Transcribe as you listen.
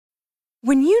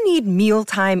When you need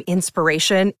mealtime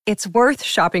inspiration, it's worth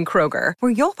shopping Kroger,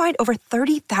 where you'll find over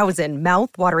 30,000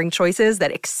 mouth-watering choices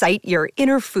that excite your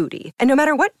inner foodie. And no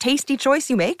matter what tasty choice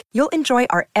you make, you'll enjoy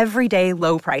our everyday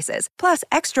low prices, plus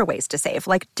extra ways to save,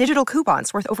 like digital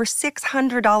coupons worth over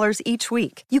 $600 each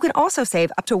week. You can also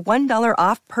save up to $1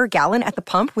 off per gallon at the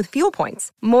pump with fuel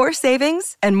points. More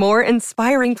savings and more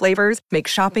inspiring flavors make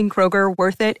shopping Kroger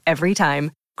worth it every time.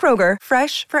 Kroger,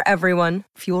 fresh for everyone.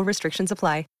 Fuel restrictions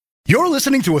apply. You're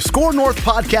listening to a Score North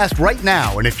podcast right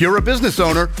now, and if you're a business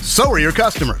owner, so are your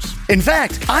customers. In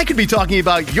fact, I could be talking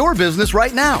about your business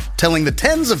right now, telling the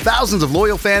tens of thousands of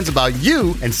loyal fans about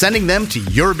you and sending them to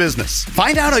your business.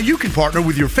 Find out how you can partner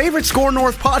with your favorite Score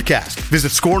North podcast.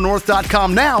 Visit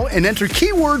scorenorth.com now and enter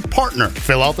keyword partner.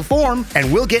 Fill out the form,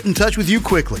 and we'll get in touch with you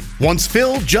quickly. Once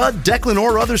Phil, Judd, Declan,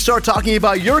 or others start talking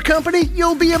about your company,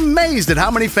 you'll be amazed at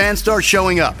how many fans start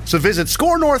showing up. So visit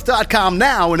scorenorth.com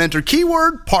now and enter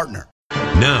keyword partner.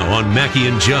 Now on Mackie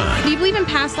and John. Do you believe in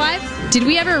past lives? Did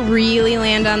we ever really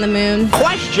land on the moon?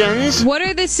 Questions What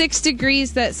are the 6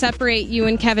 degrees that separate you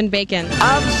and Kevin Bacon?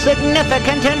 of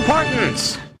significant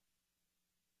importance.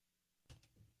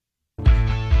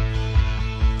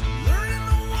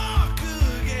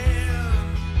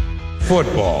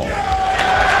 Football.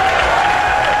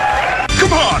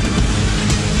 Come on!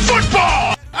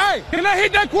 Football! Hey, can I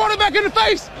hit that quarterback in the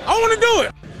face? I want to do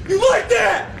it. You like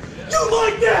that? You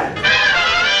like that?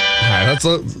 All right,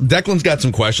 Declan's got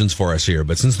some questions for us here,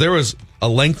 but since there was a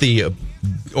lengthy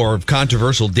or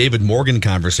controversial David Morgan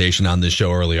conversation on this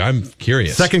show earlier, I'm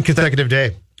curious. Second consecutive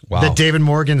day that David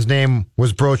Morgan's name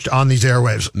was broached on these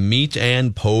airwaves. Meat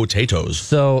and potatoes.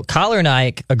 So Collar and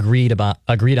I agreed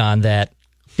on that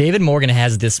David Morgan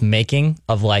has this making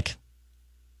of like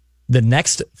the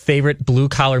next favorite blue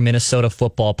collar Minnesota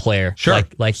football player. Sure.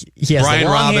 Like he has Brian the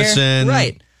long Robinson. Hair.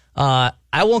 Right.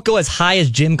 I won't go as high as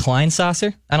Jim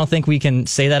Kleinsasser. I don't think we can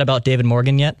say that about David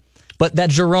Morgan yet. But that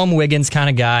Jerome Wiggins kind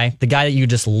of guy, the guy that you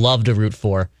just love to root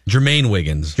for. Jermaine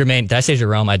Wiggins. Did I say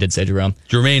Jerome? I did say Jerome.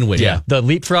 Jermaine Wiggins. Yeah. The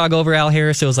leapfrog over Al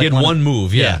Harris. It was like he had one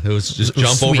move. Yeah. It was just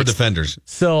jump sweet. over defenders.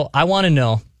 So I want to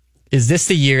know, is this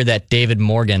the year that David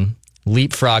Morgan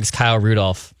leapfrogs Kyle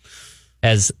Rudolph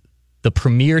as the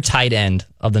premier tight end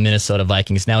of the Minnesota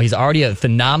Vikings? Now, he's already a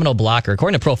phenomenal blocker.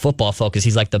 According to Pro Football Focus,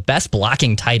 he's like the best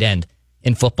blocking tight end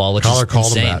in football, which is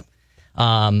insane.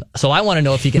 So I want to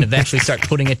know if he can eventually start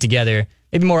putting it together,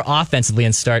 maybe more offensively,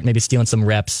 and start maybe stealing some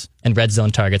reps and red zone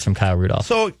targets from Kyle Rudolph.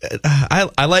 So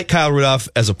I like Kyle Rudolph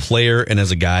as a player and as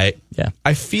a guy. Yeah.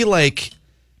 I feel like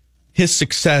his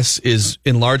success is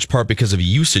in large part because of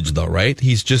usage, though, right?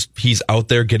 He's out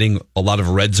there getting a lot of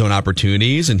red zone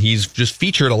opportunities, and he's just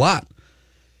featured a lot.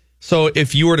 So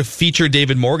if you were to feature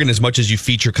David Morgan as much as you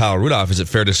feature Kyle Rudolph, is it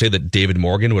fair to say that David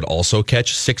Morgan would also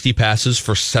catch 60 passes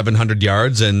for 700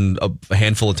 yards and a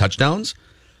handful of touchdowns?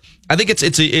 I think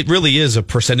it really is a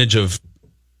percentage of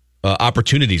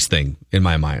opportunities thing in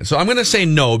my mind. So I'm going to say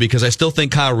no, because I still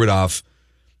think Kyle Rudolph,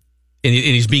 and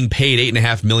he's being paid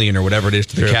 $8.5 million or whatever it is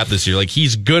to the cap this year. Like,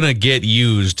 he's going to get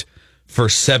used for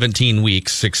 16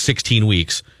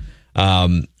 weeks.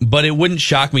 But it wouldn't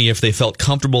shock me if they felt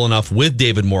comfortable enough with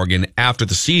David Morgan after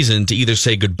the season to either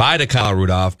say goodbye to Kyle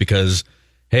Rudolph because,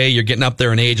 hey, you're getting up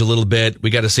there in age a little bit. We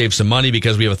got to save some money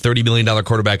because we have a $30 million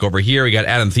quarterback over here. We got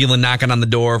Adam Thielen knocking on the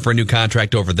door for a new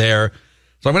contract over there.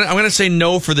 So I'm gonna say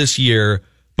no for this year,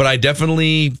 but I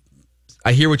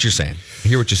hear what you're saying.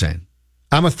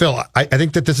 I'm with Phil. I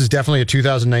think that this is definitely a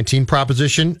 2019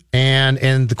 proposition.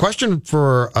 And the question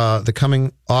for the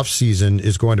coming off season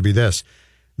is going to be this.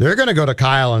 They're going to go to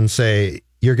Kyle and say,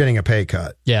 you're getting a pay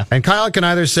cut. Yeah. And Kyle can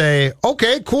either say,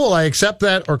 okay, cool, I accept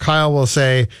that. Or Kyle will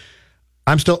say,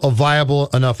 I'm still a viable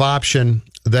enough option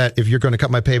that if you're going to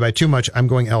cut my pay by too much, I'm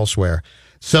going elsewhere.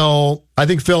 So I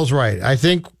think Phil's right. I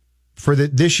think for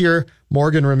this year,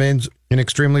 Morgan remains an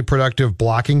extremely productive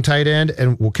blocking tight end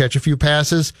and will catch a few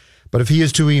passes. But if he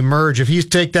is to emerge, if he's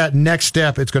take that next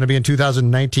step, it's going to be in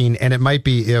 2019. And it might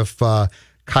be if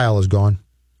Kyle is gone.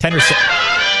 10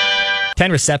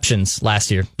 receptions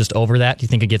last year. Just over that? Do you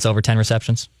think it gets over 10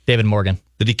 receptions? David Morgan.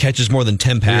 That he catches more than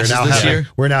 10 passes this year?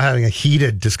 We're now having a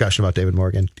heated discussion about David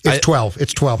Morgan. It's 12.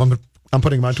 It's 12. I'm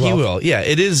putting him on 12. He will. Yeah,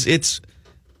 it is.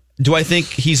 Do I think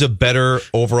he's a better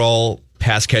overall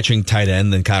pass-catching tight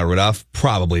end than Kyle Rudolph?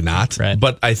 Probably not. Right.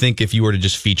 But I think if you were to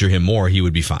just feature him more, he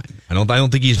would be fine. I don't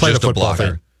think he's just a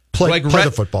blocker. Thing. Play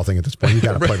the football thing at this point. You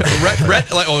got to play the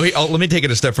football thing. Let me take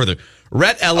it a step further.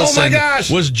 Rhett Ellison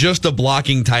was just a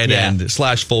blocking tight end /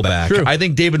 fullback. True. I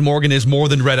think David Morgan is more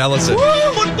than Rhett Ellison. Woo!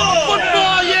 Football!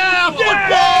 Football! Yeah!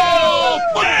 Football!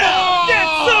 Football!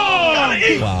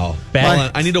 Wow. Bad. Hold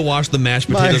on, I need to wash the mashed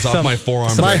potatoes off my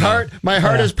forearm. My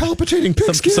heart is palpitating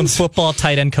pigskins. Some football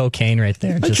tight end cocaine right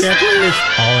there. I can't believe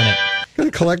all in it. I'm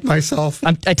going to collect myself.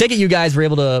 I take it you guys were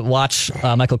able to watch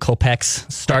Michael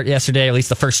Kopech's start yesterday, or at least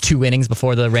the first 2 innings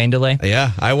before the rain delay.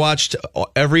 Yeah, I watched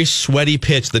every sweaty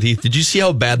pitch that he... Did you see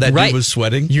how bad that dude was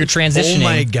sweating? You're transitioning oh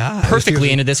my God.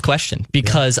 perfectly into this question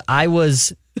because I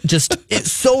was just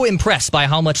so impressed by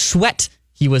how much sweat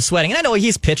he was sweating. And I know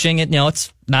he's pitching it.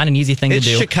 It's not an easy thing to do.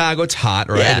 It's Chicago. It's hot,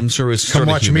 right? Yeah. I'm sure it's Come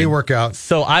watch me work out.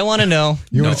 So I want to know.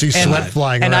 You want to see sweat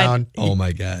flying around. Oh,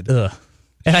 my God. Ugh.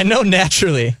 And I know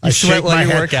naturally you sweat while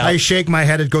you work out. I shake my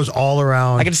head. It goes all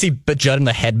around. I can see Judd in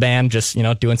the headband just,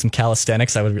 doing some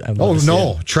calisthenics. I'd love to see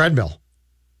it.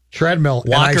 Treadmill.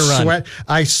 Walk or run. Sweat.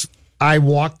 I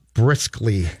walk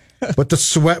briskly, but the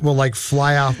sweat will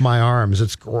fly off my arms.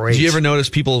 It's great. Do you ever notice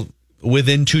people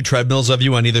within 2 treadmills of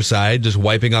you on either side just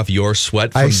wiping off your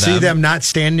sweat from them? I see them not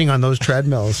standing on those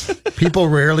treadmills. People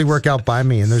rarely work out by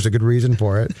me, and there's a good reason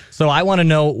for it. So I want to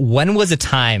know, when was a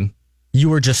time you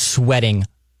were just sweating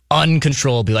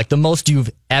uncontrollably, like the most you've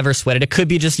ever sweated? It could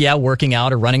be just, working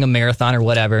out or running a marathon or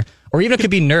whatever. Or even it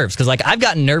could be nerves, because I've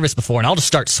gotten nervous before and I'll just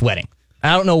start sweating.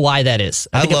 I don't know why that is.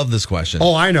 I love this question.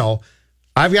 Oh, I know.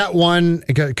 I've got one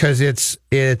because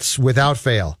it's without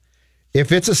fail.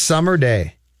 If it's a summer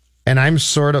day and I'm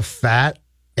sort of fat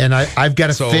and I've got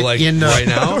to fit in right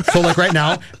now. So right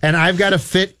now, and I've got to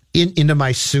fit into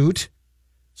my suit.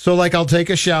 So I'll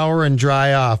take a shower and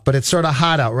dry off, but it's sort of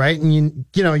hot out, right? And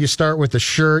you start with the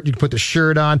shirt, you put the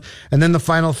shirt on, and then the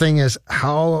final thing is,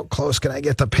 how close can I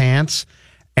get the pants?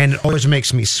 And it always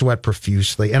makes me sweat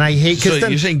profusely. And I hate... So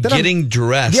you're saying getting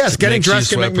dressed Yes, getting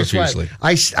dressed can make me sweat.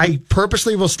 I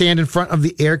purposely will stand in front of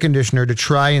the air conditioner to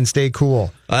try and stay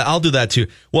cool. I'll do that too.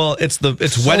 Well, it's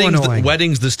so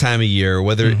weddings this time of year,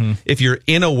 whether if you're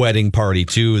in a wedding party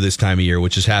too this time of year,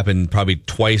 which has happened probably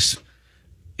twice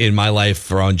in my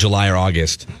life around July or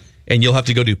August, and you'll have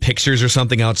to go do pictures or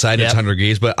something outside. It's 100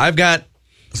 degrees. But I've got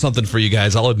something for you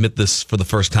guys. I'll admit this for the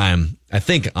first time, I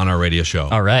think, on our radio show.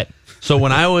 All right. So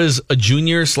when I was a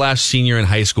junior/senior in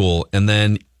high school, and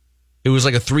then it was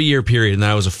like a 3-year period, and then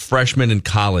I was a freshman in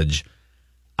college,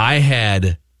 I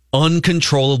had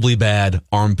uncontrollably bad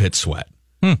armpit sweat.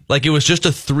 Like it was just a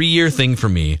 3-year thing for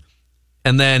me.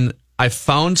 And then I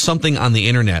found something on the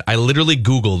internet. I literally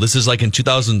Googled, this is in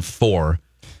 2004.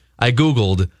 I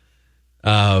Googled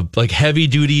heavy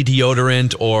duty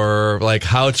deodorant or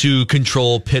how to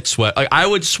control pit sweat. I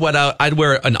would sweat out. I'd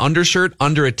wear an undershirt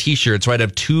under a t-shirt. So I'd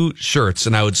have 2 shirts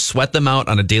and I would sweat them out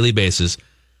on a daily basis.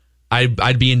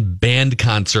 I'd be in band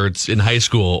concerts in high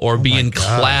school or be in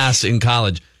class in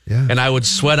college. Yeah. And I would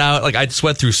sweat out. I'd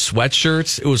sweat through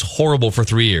sweatshirts. It was horrible for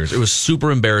 3 years. It was super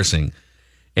embarrassing.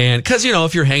 And because,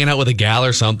 if you're hanging out with a gal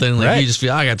or something, you just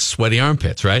feel, I got sweaty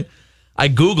armpits, right? I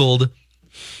Googled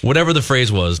whatever the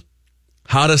phrase was,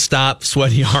 how to stop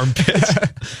sweaty armpits,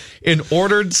 and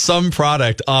ordered some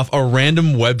product off a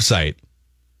random website.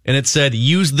 And it said,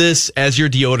 use this as your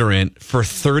deodorant for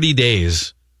 30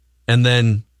 days and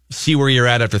then see where you're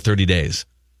at after 30 days.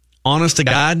 Honest to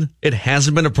God, it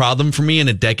hasn't been a problem for me in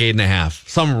a decade and a half.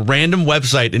 Some random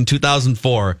website in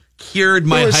 2004 cured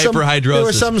my hyperhidrosis. There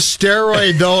was some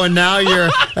steroid though, and now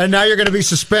you're going to be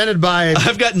suspended by.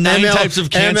 I've got 9 types of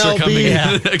cancer MLB. coming in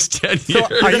the next 10 years. So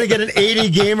you're going to get an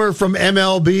 80 gamer from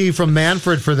MLB from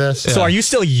Manfred for this. So are you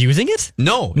still using it?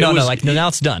 No, now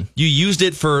it's done. You used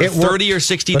it for 30 or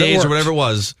 60 days or whatever it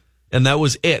was. And that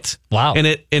was it. Wow. And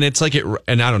it's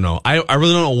and I don't know. I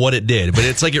really don't know what it did, but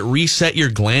it's it reset your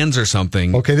glands or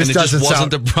something. Okay, this doesn't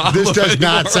wasn't sound. a problem. This does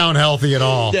not sound healthy at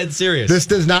all. Dead serious. This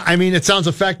does not. I mean, it sounds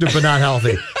effective, but not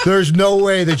healthy. There's no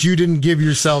way that you didn't give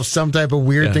yourself some type of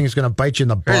weird thing that's going to bite you in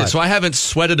the butt. Right, so I haven't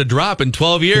sweated a drop in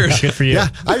 12 years. Good for you. Yeah,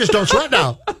 I just don't sweat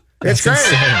now. It's great.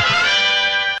 Insane.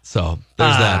 So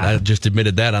there's that. I just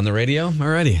admitted that on the radio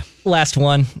already. Last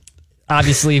one.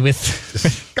 Obviously, with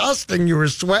disgusting, you were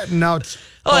sweating now.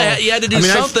 You had to do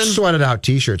something. I've sweated out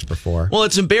t-shirts before. Well,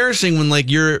 it's embarrassing when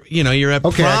you're at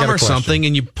prom or something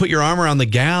and you put your arm around the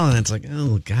gal and it's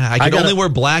oh God, I could only wear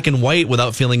black and white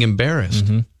without feeling embarrassed.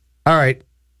 Mm-hmm. All right.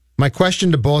 My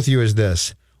question to both of you is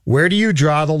this. Where do you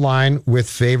draw the line with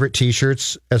favorite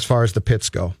t-shirts as far as the pits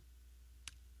go?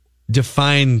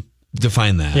 Define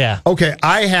that. Yeah. Okay.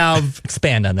 I have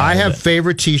expand on that. I have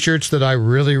favorite t-shirts that I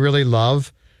really, really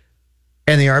love.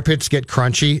 And the armpits get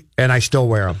crunchy, and I still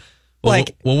wear them. Well,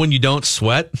 when you don't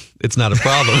sweat, it's not a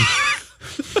problem.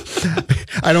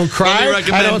 I don't cry.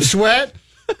 I don't sweat.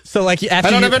 So, after I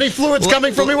don't have any fluids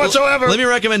coming from me whatsoever. Let me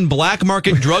recommend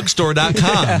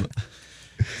blackmarketdrugstore.com.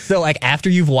 So, after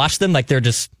you've washed them, they're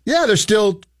just... Yeah, they're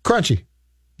still crunchy.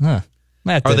 Huh.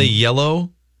 Are they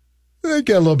yellow? They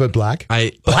get a little bit black.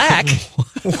 Black?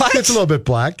 What? Gets a little bit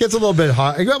black. Gets a little bit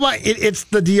hot. It's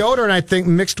the deodorant, I think,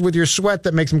 mixed with your sweat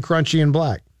that makes them crunchy and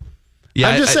black. Yeah,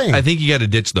 I'm just saying. I think you got to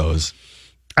ditch those.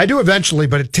 I do eventually,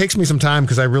 but it takes me some time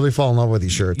because I really fall in love with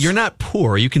these shirts. You're not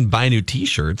poor. You can buy new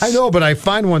T-shirts. I know, but I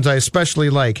find ones I especially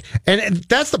like. And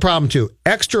that's the problem, too.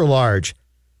 Extra large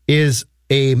is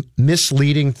a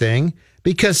misleading thing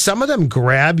because some of them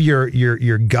grab your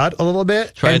gut a little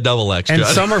bit. Try a double X, and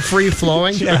Judd. some are free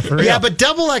flowing. Yeah, but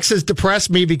double X has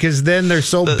depressed me because then they're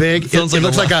so big. It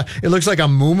looks like a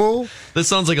moo-moo. That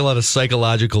sounds like a lot of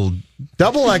psychological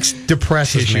double X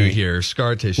depresses tissue me. here,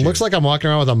 scar tissue. Looks like I'm walking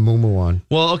around with a moo-moo on.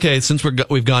 Well, okay, since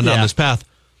we've gone down this path,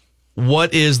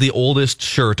 what is the oldest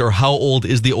shirt, or how old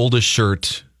is the oldest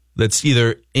shirt that's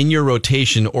either in your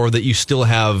rotation or that you still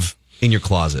have in your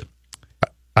closet?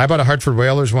 I bought a Hartford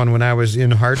Whalers one when I was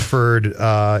in Hartford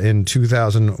in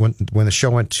 2000 when the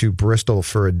show went to Bristol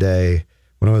for a day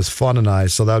when it was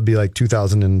funonized. So that would be like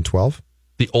 2012.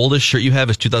 The oldest shirt you have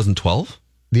is 2012?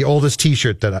 The oldest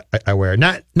T-shirt that I wear.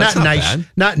 Not nice shirt.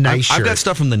 I've got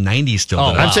stuff from the 90s still.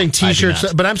 I'm saying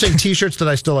T-shirts, but I'm saying T-shirts that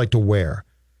I still like to wear.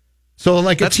 So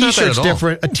like That's a T-shirt's not bad at all.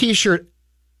 different. A T-shirt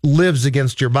lives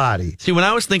against your body. See, when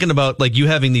I was thinking about like you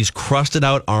having these crusted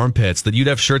out armpits, that you'd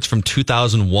have shirts from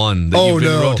 2001 that you've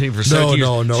been rotating for 7 years.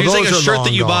 No. So you're saying a Those are shirt long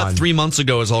that you bought gone. 3 months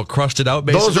ago is all crusted out,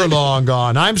 basically? Those are long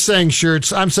gone. I'm saying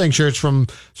shirts from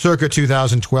circa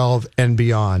 2012 and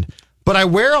beyond. But I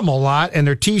wear them a lot, and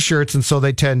they're T-shirts, and so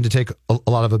they tend to take a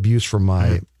lot of abuse from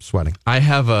my sweating. I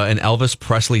have an Elvis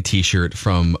Presley T-shirt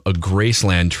from a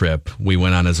Graceland trip we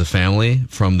went on as a family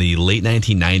from the late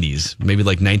 1990s, maybe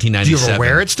like 1997. Do you ever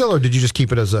wear it still, or did you just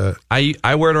keep it as a...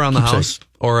 I wear it around the house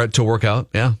or to work out,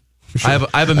 yeah. Sure. I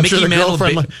have a Mickey Mantle...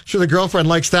 Sure the girlfriend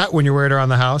likes that when you wear it around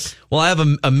the house. Well, I have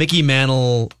a Mickey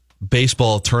Mantle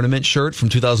baseball tournament shirt from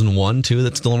 2001 too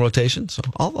that's still in rotation, so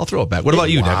I'll throw it back. What about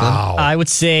you, Declan? I would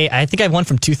say I think I have one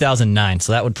from 2009,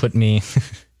 so that would put me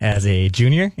as a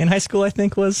junior in high school. I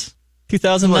think was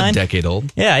 2009. Well, a decade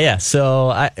old. Yeah.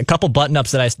 So a couple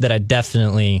button-ups that I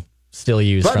definitely still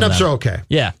use. Button-ups are okay.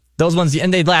 Yeah, those ones,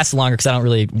 and they last longer because I don't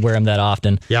really wear them that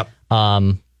often. Yep.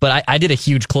 But I did a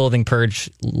huge clothing purge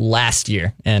last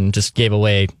year and just gave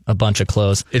away a bunch of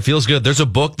clothes. It feels good. There's a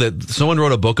book that someone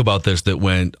wrote a book about this that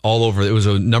went all over. It was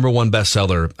a #1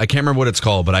 bestseller. I can't remember what it's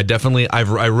called, but I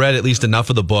read at least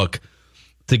enough of the book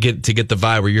to get the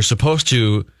vibe where you're supposed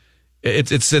to.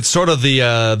 It's sort of the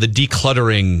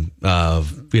decluttering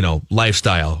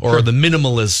lifestyle or the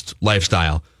minimalist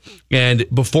lifestyle. And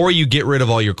before you get rid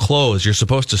of all your clothes, you're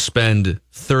supposed to spend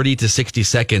 30 to 60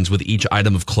 seconds with each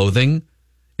item of clothing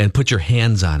and put your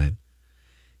hands on it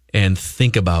and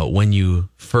think about when you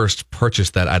first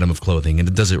purchased that item of clothing.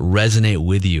 And does it resonate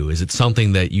with you? Is it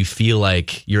something that you feel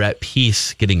like you're at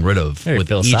peace getting rid of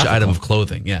with each item of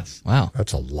clothing? Yes. Wow.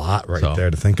 That's a lot there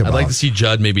to think about. I'd like to see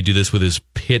Judd maybe do this with his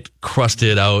pit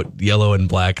crusted out yellow and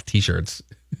black T-shirts.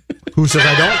 Who says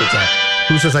I don't?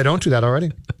 Who says I don't do that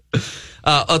already?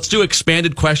 Let's do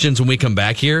expanded questions when we come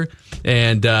back here.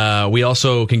 And we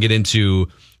also can get into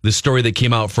the story that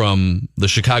came out from the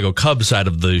Chicago Cubs side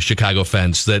of the Chicago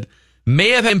fence that may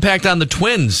have impact on the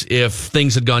Twins if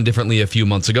things had gone differently a few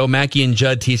months ago. Mackie and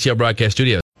Judd, TCL Broadcast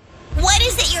Studio. What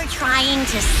is it you're trying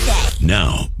to say?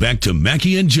 Now, back to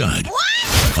Mackie and Judd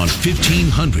on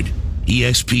 1500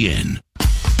 ESPN.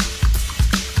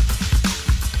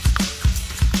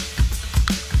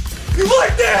 You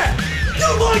like that?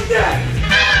 You like that?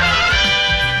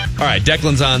 All right,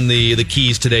 Declan's on the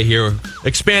keys today here.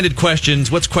 Expanded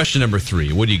questions. What's question number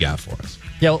 3? What do you got for us?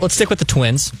 Yeah, well, let's stick with the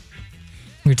Twins.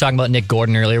 We were talking about Nick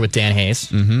Gordon earlier with Dan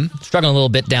Hayes. Mm-hmm. Struggling a little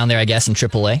bit down there, I guess, in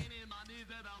AAA.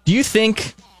 Do you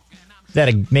think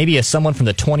that maybe someone from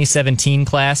the 2017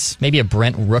 class, maybe a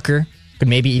Brent Rooker, could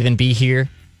maybe even be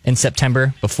here in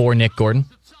September before Nick Gordon?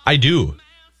 I do.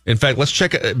 In fact, let's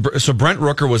check. So Brent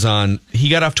Rooker was on. He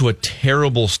got off to a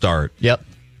terrible start. Yep.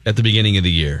 At the beginning of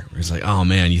the year. It's like, oh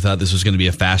man, you thought this was going to be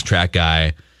a fast track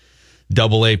guy.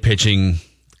 AA pitching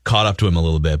caught up to him a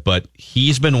little bit, but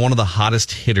he's been one of the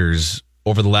hottest hitters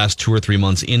over the last 2 or 3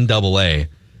 months in AA.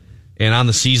 And on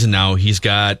the season now, he's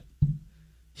got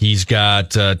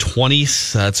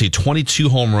 22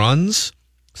 home runs,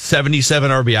 77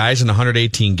 RBIs in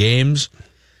 118 games.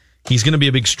 He's going to be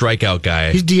a big strikeout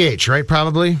guy. He's DH, right?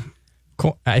 Probably.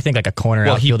 I think like a corner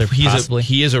outfielder, possibly.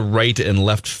 He is a right and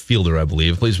left fielder, I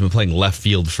believe. He's been playing left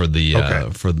field for the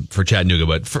for Chattanooga,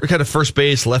 but for kind of first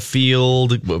base, left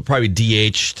field, probably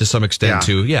DH to some extent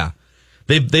too. Yeah,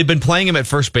 they've been playing him at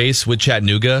first base with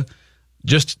Chattanooga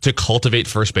just to cultivate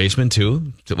first baseman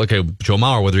too, like a Joe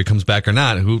Mauer, whether he comes back or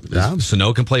not.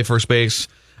 Sano can play first base.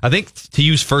 I think to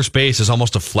use first base is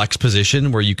almost a flex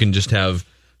position where you can just have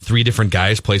 3 different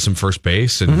guys play some first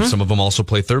base, and some of them also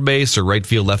play third base or right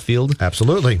field, left field.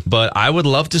 Absolutely. But I would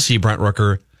love to see Brent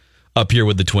Rooker up here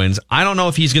with the Twins. I don't know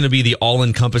if he's going to be the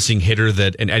all-encompassing hitter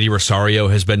that an Eddie Rosario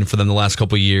has been for them the last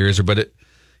couple of years, but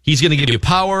he's going to give you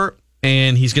power,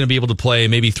 and he's going to be able to play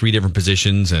maybe 3 different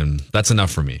positions, and that's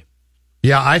enough for me.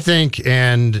 Yeah, I think,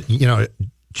 and,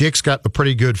 Jake's got a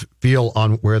pretty good feel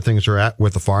on where things are at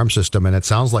with the farm system, and it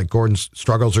sounds like Gordon's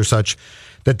struggles are such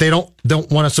that they don't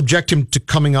want to subject him to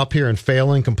coming up here and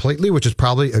failing completely, which is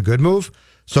probably a good move.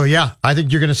 So, yeah, I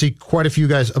think you're going to see quite a few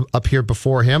guys up here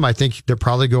before him. I think they're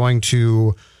probably going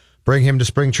to bring him to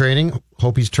spring training.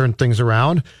 Hope he's turned things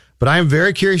around. But I am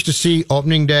very curious to see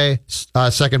opening day,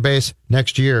 second base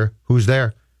next year, who's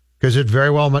there, because it very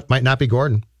well might not be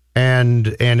Gordon. And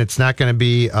it's not going to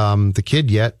be the kid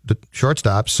yet, the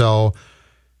shortstop. So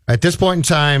at this point in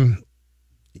time,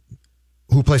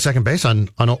 who plays second base on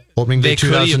opening day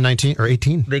 2019 or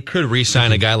 18? They could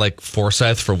re-sign a guy like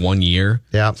Forsyth for 1 year.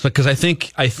 Yeah, because I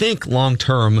think long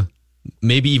term,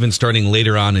 maybe even starting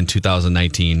later on in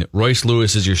 2019, Royce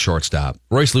Lewis is your shortstop.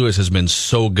 Royce Lewis has been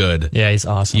so good. Yeah, he's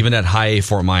awesome. Even at high A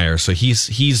Fort Myers. So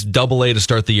he's double A to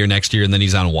start the year next year, and then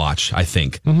he's on watch, I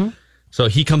think. Mm-hmm. So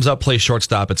he comes up, plays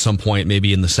shortstop at some point,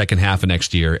 maybe in the second half of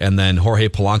next year, and then Jorge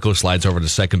Polanco slides over to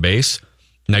second base.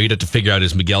 Now you'd have to figure out,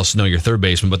 is Miguel Sano your third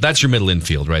baseman? But that's your middle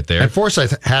infield right there. And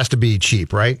Forsyth has to be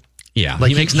cheap, right? Yeah. Like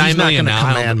he makes $9 million now.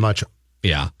 Not command much.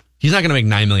 Yeah. He's not going to make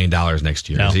 $9 million next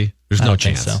year, is he? There's no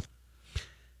chance. So.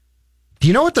 Do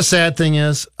you know what the sad thing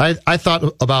is? I thought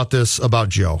about this about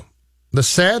Joe. The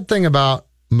sad thing about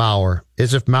Mauer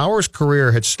is if Mauer's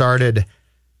career had started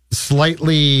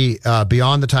slightly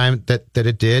beyond the time that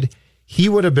it did, he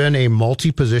would have been a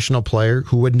multi-positional player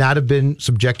who would not have been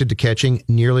subjected to catching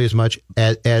nearly as much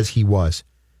as he was.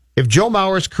 If Joe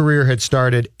Mauer's career had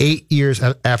started 8 years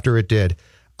after it did,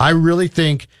 I really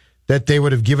think that they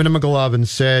would have given him a glove and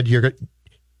said,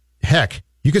 heck,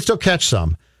 you can still catch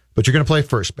some, but you're going to play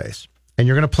first base and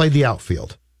you're going to play the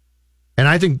outfield. And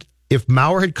I think if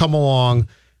Mauer had come along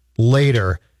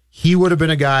later, he would have been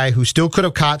a guy who still could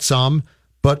have caught some,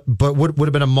 but would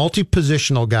have been a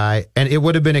multi-positional guy, and it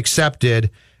would have been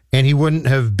accepted, and he wouldn't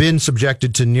have been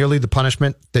subjected to nearly the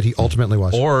punishment that he ultimately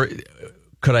was. Or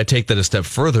could I take that a step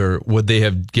further? Would they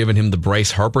have given him the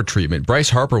Bryce Harper treatment? Bryce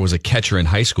Harper was a catcher in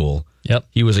high school. Yep.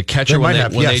 He was a catcher when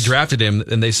they drafted him,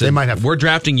 and they said, we're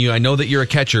drafting you. I know that you're a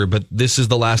catcher, but this is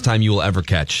the last time you will ever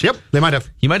catch. Yep, they might have.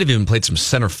 He might have even played some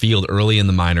center field early in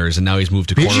the minors, and now he's moved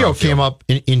to corner outfield. Biggio came up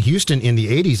in Houston in the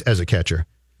 80s as a catcher.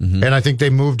 Mm-hmm. And I think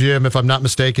they moved him, if I'm not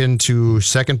mistaken, to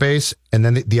second base and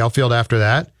then the outfield after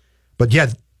that. But yeah,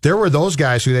 there were those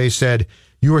guys who they said,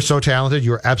 you are so talented,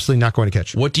 you are absolutely not going to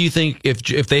catch. What do you think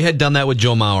if they had done that with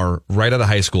Joe Mauer right out of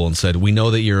high school and said, we know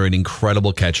that you're an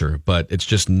incredible catcher, but it's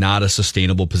just not a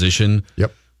sustainable position.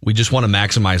 Yep. We just want to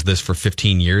maximize this for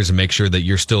 15 years and make sure that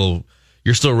you're still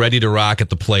ready to rock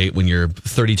at the plate when you're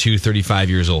 32, 35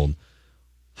 years old.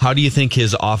 How do you think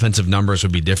his offensive numbers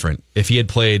would be different if he had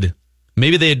played?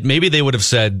 Maybe they would have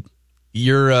said,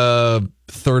 you're a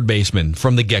third baseman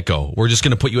from the get-go. We're just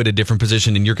going to put you at a different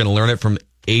position, and you're going to learn it from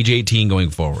age 18 going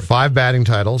forward. 5 batting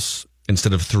titles.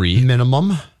 Instead of 3.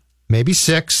 Minimum, maybe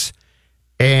 6,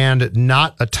 and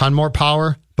not a ton more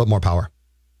power, but more power.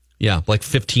 Yeah, like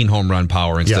 15 home run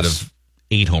power instead of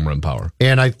 8 home run power.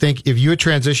 And I think if you had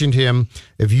transitioned him,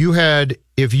 if you had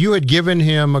given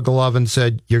him a glove and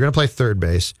said, you're going to play third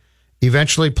base,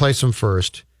 eventually play some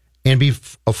first, and be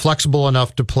flexible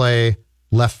enough to play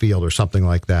left field or something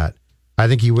like that, I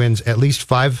think he wins at least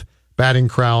 5 batting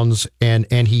crowns, and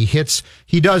he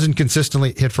doesn't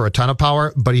consistently hit for a ton of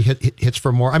power, but he hits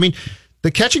for more. I mean, the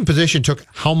catching position took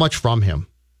how much from him?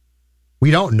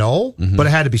 We don't know, but it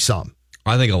had to be some.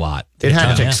 I think a lot. It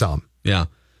had to take some. Yeah.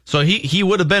 So he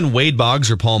would have been Wade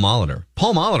Boggs or Paul Molitor.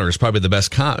 Paul Molitor is probably the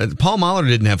best. Paul Molitor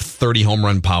didn't have 30 home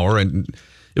run power, and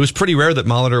it was pretty rare that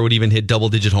Molitor would even hit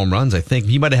double-digit home runs. I think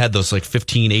he might have had those like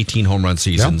 15, 18 home run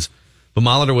seasons. Yep. But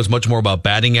Molitor was much more about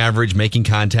batting average, making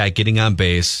contact, getting on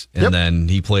base, and then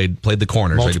he played the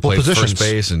corners. Multiple right? He played positions.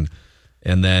 First base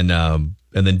and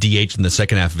then DH in the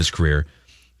second half of his career.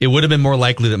 It would have been more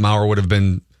likely that Mauer would have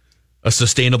been a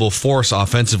sustainable force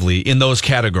offensively in those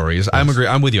categories. Yes.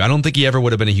 I'm with you. I don't think he ever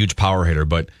would have been a huge power hitter,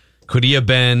 but could he have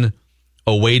been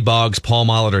a Wade Boggs, Paul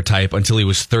Molitor type until he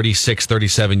was 36,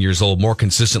 37 years old, more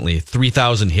consistently,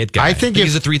 3,000 hit guy? I think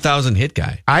he's a 3,000 hit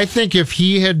guy. I think if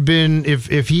he had been,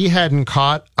 if he hadn't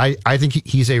caught, I think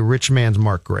he's a rich man's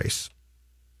Mark Grace.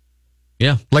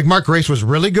 Yeah. Like Mark Grace was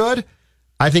really good.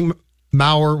 I think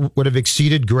Mauer would have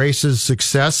exceeded Grace's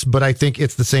success, but I think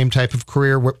it's the same type of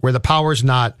career where the power's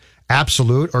not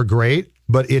absolute or great,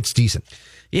 but it's decent.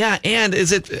 Yeah, and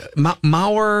is it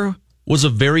Mauer was a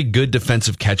very good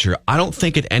defensive catcher. I don't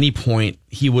think at any point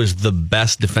he was the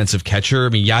best defensive catcher. I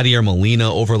mean, Yadier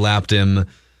Molina overlapped him.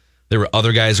 There were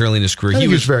other guys early in his career. He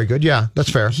was very good. Yeah, that's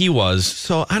fair. He was.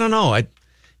 So I don't know.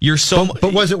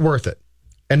 But was it worth it?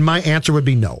 And my answer would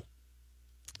be no.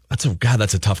 That's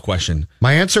a tough question.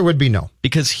 My answer would be no.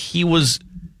 Because he was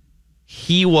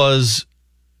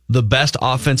the best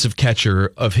offensive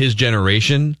catcher of his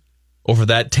generation over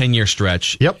that 10-year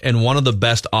stretch. Yep. And one of the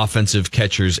best offensive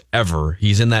catchers ever.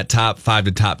 He's in that top 5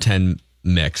 to top 10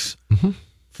 mix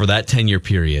for that 10-year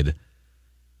period.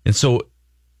 And so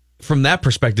from that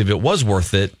perspective, it was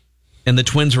worth it. And the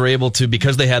Twins were able to,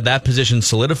 because they had that position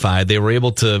solidified, they were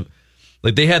able to,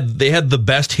 like they had the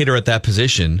best hitter at that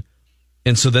position.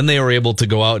 And so then they were able to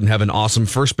go out and have an awesome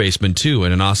first baseman too,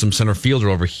 and an awesome center fielder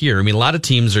over here. I mean, a lot of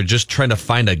teams are just trying to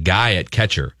find a guy at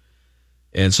catcher.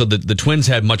 And so the Twins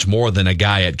had much more than a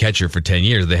guy at catcher for 10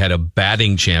 years. They had a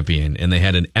batting champion and they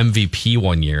had an MVP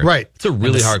one year. Right. It's a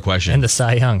really hard question. And the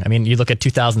Cy Young. I mean, you look at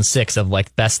 2006 of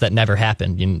like best that never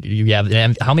happened. You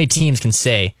have, how many teams can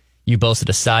say you boasted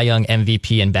a Cy Young,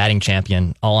 MVP, and batting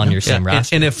champion all on your same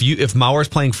roster? And if Mauer's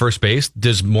playing first base,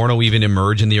 does Morneau even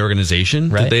emerge in the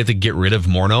organization? Right. Did they have to get rid of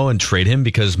Morneau and trade him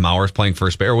because Mauer's playing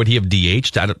first base? Or would he have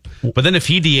DH'd? But then if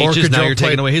he DHs, now you're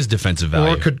taking away his defensive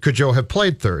value. Or could Joe have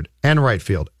played third and right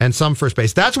field and some first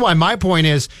base? That's why my point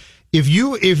is, if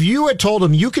you had told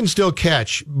him you can still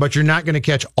catch, but you're not going to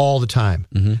catch all the time.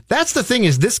 That's the thing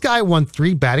is, this guy won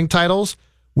 3 batting titles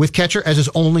with catcher as his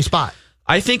only spot.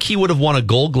 I think he would have won a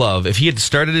Gold Glove if he had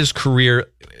started his career,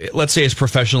 let's say his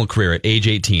professional career at age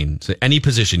 18. So any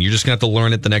position, you're just going to have to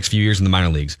learn it the next few years in the minor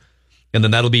leagues. And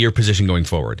then that'll be your position going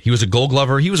forward. He was a Gold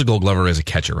Glover. He was a Gold Glover as a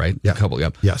catcher, right? Yeah.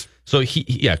 Yes. So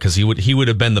because he would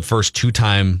have been the first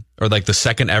 2-time, or like the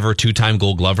second ever 2-time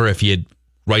Gold Glover if he had,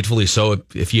 rightfully so,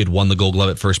 if he had won the Gold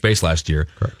Glove at first base last year.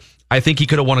 Correct. I think he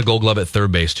could have won a Gold Glove at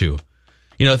third base too.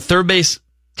 You know, third base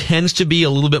tends to be a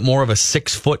little bit more of a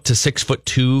 6 foot to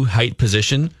 6'2" height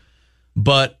position,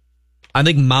 but I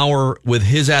think Mauer, with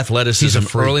his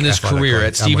athleticism early in his career,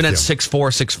 at 6'4",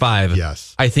 6'5",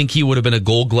 yes, I think he would have been a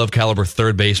Gold Glove caliber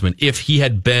third baseman if he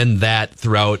had been that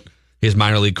throughout his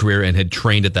minor league career and had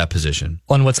trained at that position.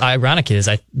 And what's ironic is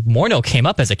Morneau came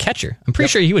up as a catcher. I'm pretty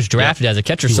sure he was drafted as a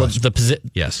catcher, so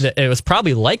it was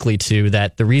probably likely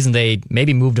that the reason they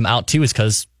maybe moved him out too is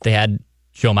because they had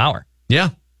Joe Mauer. Yeah.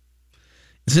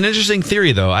 It's an interesting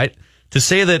theory, though. To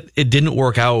say that it didn't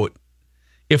work out,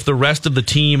 if the rest of the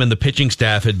team and the pitching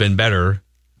staff had been better,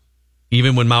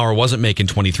 even when Mauer wasn't making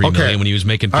 $23 million, when he was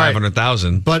making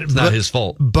 $500,000, but it's not his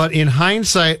fault. But in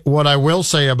hindsight, what I will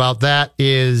say about that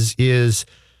is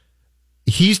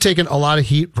he's taken a lot of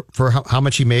heat for how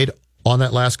much he made on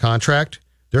that last contract.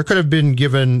 There could have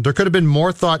been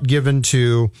more thought given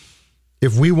to,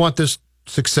 if we want this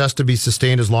success to be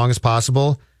sustained as long as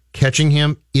possible, catching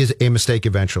him is a mistake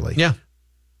eventually. Yeah.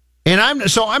 And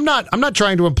I'm not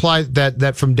trying to imply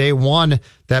that from day one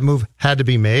that move had to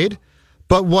be made.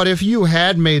 But what if you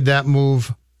had made that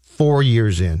move 4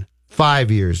 years in,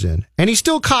 5 years in, and he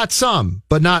still caught some,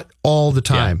 but not all the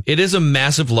time? Yeah. It is a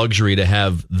massive luxury to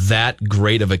have that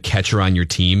great of a catcher on your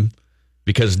team,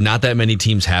 because not that many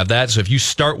teams have that. So if you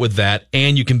start with that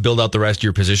and you can build out the rest of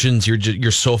your positions,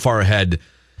 you're so far ahead.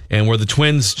 And where the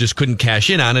Twins just couldn't cash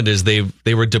in on it is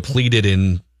they were depleted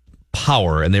in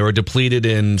power, and they were depleted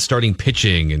in starting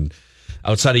pitching, and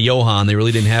outside of Johan, they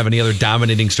really didn't have any other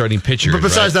dominating starting pitchers. But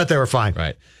besides that, they were fine.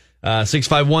 Right.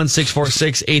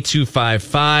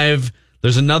 651-646-8255.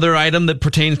 There's another item that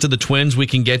pertains to the Twins we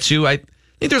can get to. I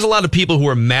think there's a lot of people who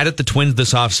are mad at the Twins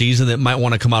this offseason that might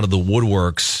want to come out of the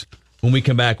woodworks. When we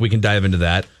come back, we can dive into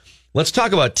that. Let's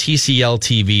talk about TCL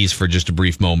TVs for just a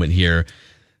brief moment here.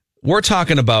 We're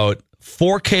talking about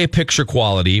 4K picture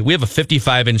quality. We have a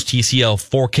 55-inch TCL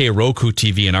 4K Roku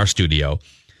TV in our studio.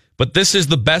 But this is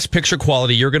the best picture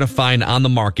quality you're going to find on the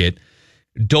market.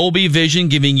 Dolby Vision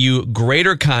giving you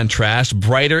greater contrast,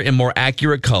 brighter and more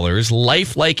accurate colors,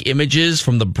 lifelike images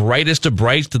from the brightest of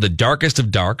brights to the darkest of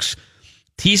darks.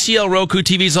 TCL Roku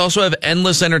TVs also have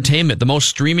endless entertainment, the most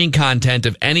streaming content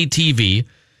of any TV,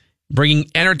 bringing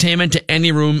entertainment to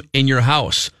any room in your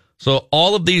house. So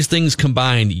all of these things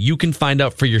combined, you can find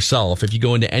out for yourself. If you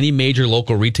go into any major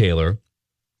local retailer,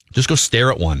 just go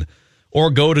stare at one,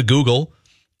 or go to Google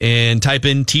and type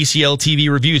in TCL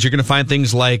TV reviews. You're going to find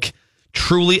things like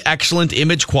truly excellent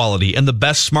image quality and the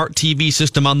best smart TV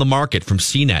system on the market from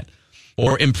CNET,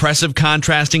 or impressive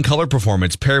contrasting color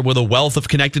performance paired with a wealth of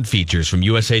connected features from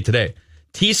USA Today.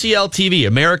 TCL TV,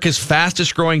 America's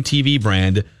fastest growing TV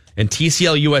brand, and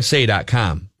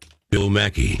TCLUSA.com. Bill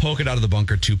Mackey. Poke it out of the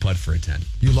bunker, 2-putt for a 10.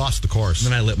 You lost the course.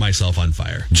 Then I lit myself on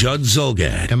fire. Judd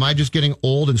Zulgad. Am I just getting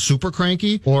old and super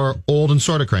cranky or old and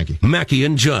sort of cranky? Mackey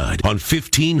and Judd on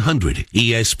 1500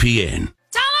 ESPN.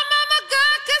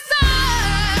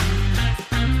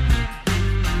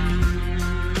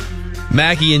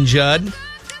 Mackey and Judd.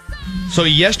 So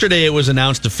yesterday it was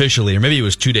announced officially, or maybe it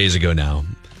was 2 days ago now.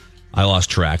 I lost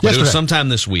track. But it was sometime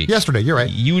this week. Yesterday, you're right.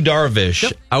 Yu Darvish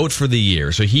out for the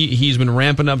year. So he's been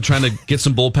ramping up, trying to get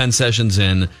some bullpen sessions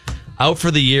in. Out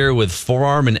for the year with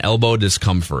forearm and elbow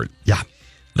discomfort. Yeah.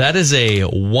 That is a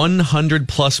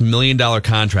 $100+ million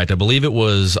contract. I believe it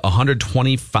was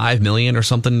 $125 million or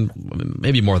something,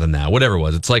 maybe more than that. Whatever it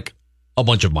was. It's like a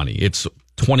bunch of money. It's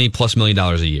 $20+ million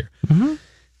a year. Mm-hmm.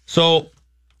 So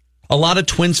a lot of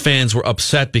Twins fans were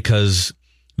upset because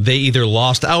they either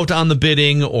lost out on the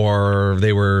bidding or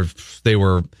they were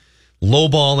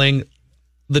lowballing.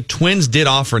 The Twins did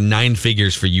offer 9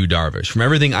 figures for Yu Darvish. From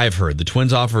everything I've heard, the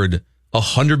Twins offered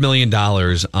 $100 million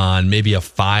on maybe a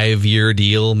 5-year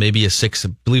deal, maybe I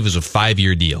believe it was a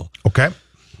 5-year deal. Okay.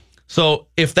 So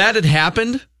if that had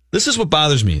happened, this is what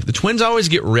bothers me. The Twins always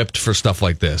get ripped for stuff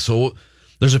like this. So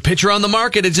there's a pitcher on the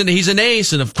market. He's an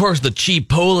ace. And of course, the cheap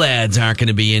Polads aren't going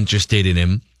to be interested in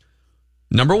him.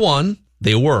 Number one,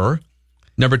 they were.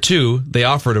 Number two, they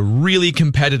offered a really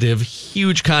competitive,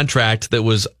 huge contract that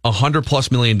was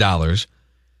 $100+ million.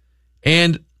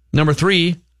 And number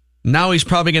three, now he's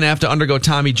probably going to have to undergo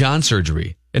Tommy John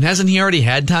surgery. And hasn't he already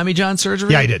had Tommy John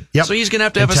surgery? Yeah, he did. Yep. So he's going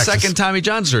to have a second Tommy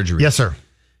John surgery. Yes, sir.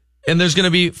 And there's going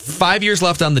to be 5 years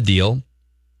left on the deal.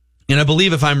 And I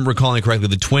believe, if I'm recalling correctly,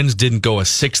 the Twins didn't go a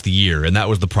 6th year, and that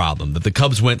was the problem. That the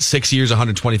Cubs went 6 years,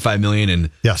 $125 million, and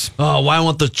yes. Oh, why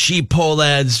won't the cheap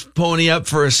Polads pony up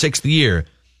for a 6th year?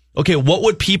 Okay, what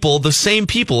would the same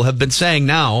people, have been saying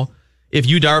now if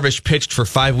Yu Darvish pitched for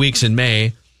 5 weeks in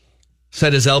May,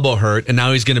 said his elbow hurt, and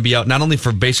now he's going to be out not only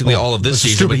for basically all of this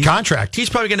season, but contract. He's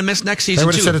probably going to miss next season They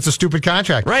would have too. said it's a stupid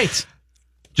contract, right?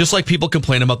 Just like people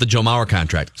complain about the Joe Mauer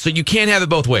contract. So you can't have it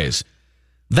both ways.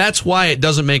 That's why it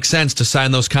doesn't make sense to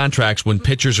sign those contracts when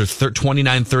pitchers are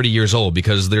 29, 30 years old,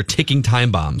 because they're ticking time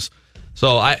bombs.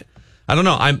 So I don't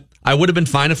know. I would have been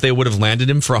fine if they would have landed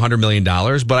him for $100 million,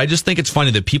 but I just think it's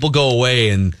funny that people go away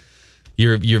and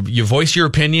you voice your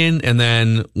opinion, and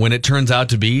then when it turns out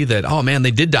to be that, oh man,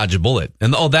 they did dodge a bullet,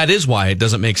 and that is why it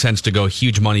doesn't make sense to go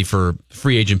huge money for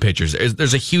free agent pitchers.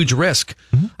 There's a huge risk.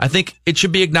 Mm-hmm. I think it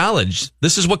should be acknowledged.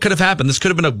 This is what could have happened. This could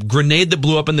have been a grenade that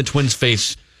blew up in the Twins'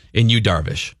 face in Yu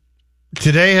Darvish.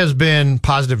 Today has been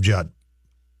positive, Judd.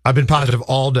 I've been positive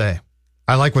all day.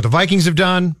 I like what the Vikings have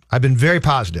done. I've been very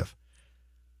positive.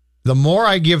 The more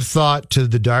I give thought to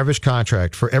the Darvish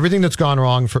contract, for everything that's gone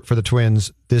wrong for the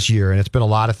Twins this year, and it's been a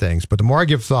lot of things, but the more I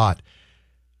give thought,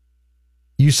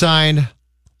 you signed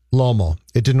Lomo.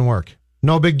 It didn't work.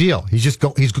 No big deal. He's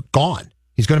gone.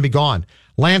 He's going to be gone.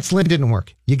 Lance Lynn didn't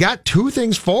work. You got 2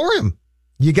 things for him.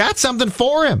 You got something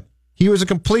for him. He was a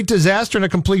complete disaster and a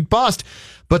complete bust,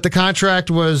 but the contract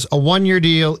was a 1-year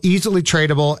deal, easily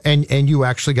tradable, and you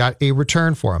actually got a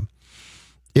return for him.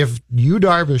 If Yu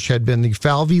Darvish had been the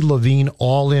Falvey Levine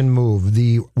all-in move,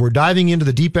 we're diving into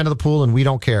the deep end of the pool and we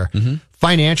don't care. Mm-hmm.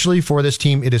 Financially, for this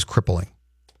team, it is crippling.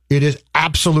 It is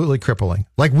absolutely crippling.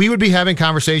 Like, we would be having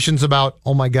conversations about,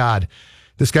 oh my God,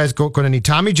 this guy's going to need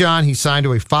Tommy John. He signed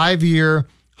to a 5-year,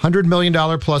 $100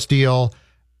 million plus deal.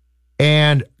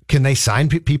 And can they sign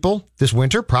people this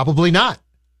winter? Probably not.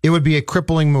 It would be a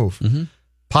crippling move. Mm-hmm.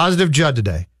 Positive Judd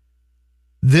today.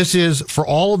 This is, for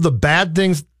all of the bad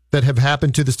things that have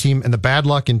happened to this team and the bad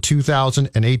luck in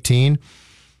 2018,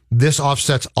 this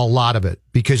offsets a lot of it,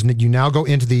 because you now go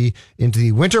into the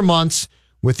winter months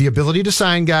with the ability to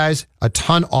sign guys, a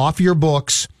ton off your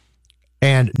books,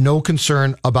 and no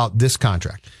concern about this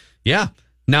contract. Yeah.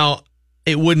 Now,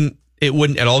 it wouldn't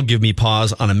at all give me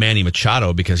pause on a Manny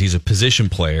Machado, because he's a position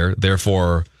player,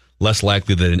 therefore less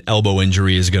likely that an elbow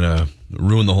injury is going to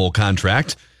ruin the whole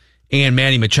contract. And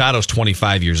Manny Machado's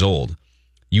 25 years old.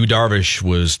 Yu Darvish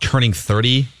was turning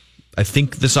 30, I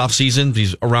think, this offseason.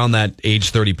 He's around that age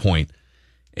 30 point.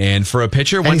 And for a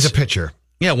pitcher... he's a pitcher.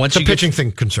 Yeah, once the pitching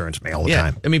thing concerns me all the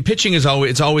time. I mean, pitching is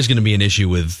always going to be an issue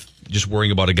with just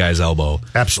worrying about a guy's elbow.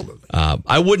 Absolutely.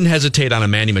 I wouldn't hesitate on a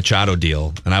Manny Machado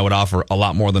deal, and I would offer a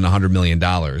lot more than $100 million.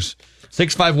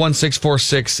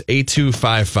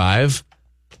 651-646-8255.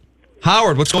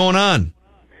 Howard, what's going on?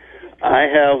 I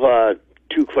have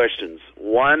 2 questions.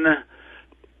 One,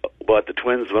 about the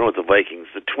Twins, one with the Vikings.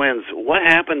 The Twins, what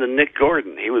happened to Nick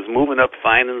Gordon? He was moving up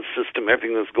fine in the system,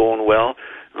 everything was going well.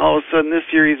 And all of a sudden this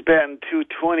year he's batting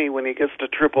 .220 when he gets to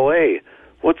AAA.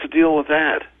 What's the deal with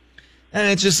that?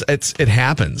 And it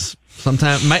happens.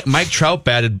 Sometimes Mike Trout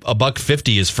batted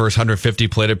 $150 his first 150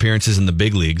 plate appearances in the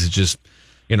big leagues. It's just,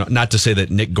 not to say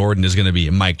that Nick Gordon is going to be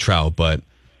Mike Trout, but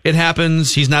it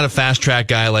happens. He's not a fast track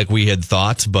guy like we had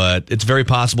thought, but it's very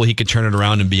possible he could turn it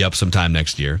around and be up sometime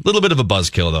next year. A little bit of a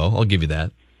buzzkill, though. I'll give you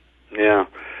that. Yeah.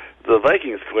 The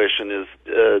Vikings question is,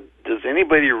 does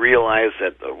anybody realize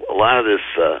that a lot of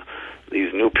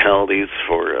these new penalties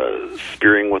for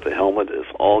spearing with a helmet has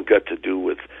all got to do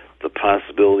with the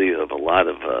possibility of a lot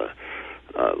of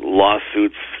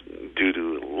lawsuits due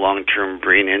to long-term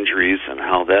brain injuries, and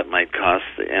how that might cost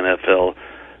the NFL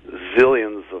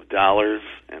zillions of dollars,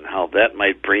 and how that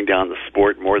might bring down the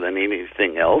sport more than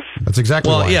anything else? That's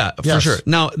exactly why. Yeah, for sure.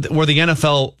 Now, where the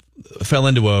NFL fell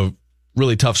into a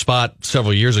really tough spot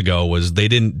several years ago was they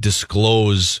didn't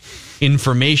disclose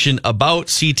information about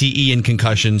CTE and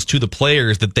concussions to the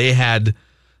players that they had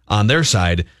on their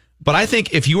side. But I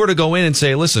think if you were to go in and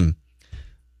say, listen,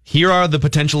 here are the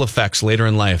potential effects later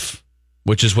in life,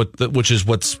 which is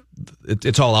what's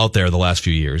all out there the last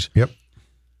few years. Yep.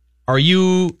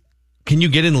 Can you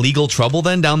get in legal trouble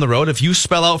then down the road if you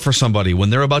spell out for somebody when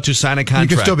they're about to sign a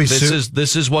contract? You can still be sued.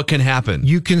 This is what can happen.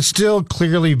 You can still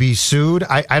clearly be sued.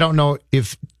 I don't know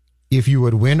if you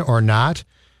would win or not.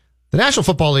 The National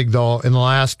Football League, though, in the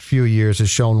last few years has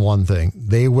shown one thing.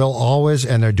 They will always,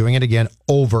 and they're doing it again,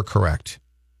 overcorrect.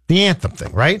 The anthem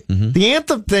thing, right? Mm-hmm. The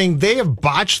anthem thing, they have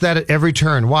botched that at every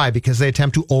turn. Why? Because they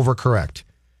attempt to overcorrect.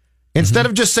 Instead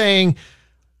of just saying,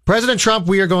 President Trump,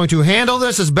 we are going to handle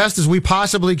this as best as we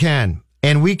possibly can,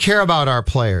 and we care about our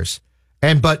players.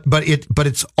 But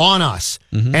it's on us.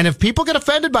 Mm-hmm. And if people get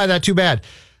offended by that, too bad.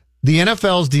 The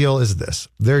NFL's deal is this.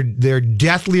 They're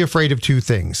deathly afraid of two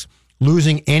things: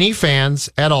 losing any fans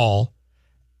at all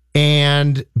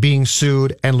and being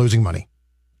sued and losing money.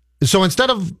 So instead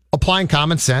of applying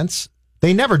common sense,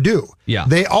 they never do. Yeah.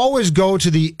 They always go to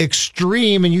the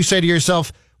extreme, and you say to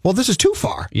yourself, well, this is too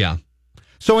far. Yeah.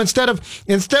 So instead of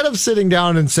sitting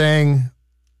down and saying,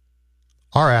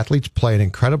 our athletes play an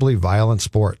incredibly violent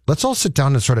sport, let's all sit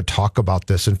down and sort of talk about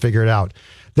this and figure it out.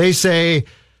 They say,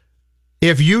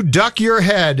 if you duck your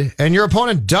head and your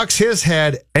opponent ducks his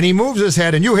head and he moves his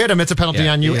head and you hit him, it's a penalty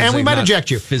on you, and we might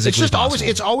eject you. It's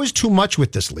just always too much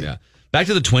with this league. Yeah. Back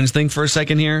to the Twins thing for a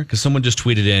second here, because someone just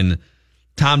tweeted in,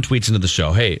 Tom tweets into the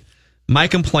show, hey, my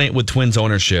complaint with Twins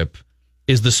ownership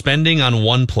is the spending on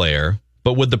one player,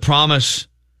 but with the promise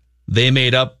they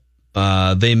made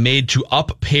to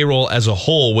up payroll as a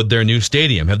whole with their new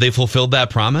stadium. Have they fulfilled that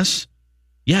promise?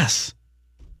 Yes.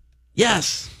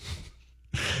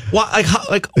 What?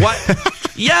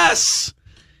 What? Yes.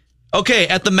 Okay.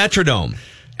 At the Metrodome,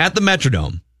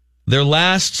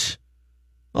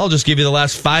 I'll just give you the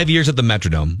last 5 years at the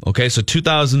Metrodome. Okay. So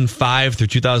 2005 through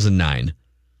 2009,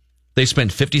 they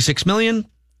spent $56 million,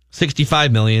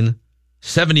 $65 million,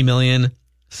 $70 million,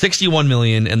 $61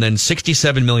 million, and then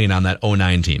 $67 million on that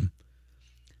 09 team.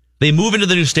 They move into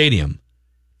the new stadium.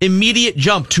 Immediate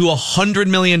jump to $100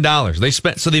 million.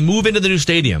 They move into the new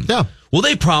stadium. Yeah. Well,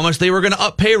 they promised they were going to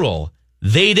up payroll.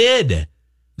 They did.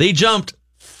 They jumped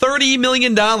 $30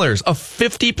 million, a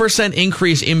 50%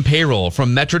 increase in payroll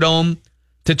from Metrodome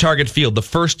to Target Field the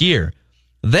first year.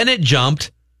 Then it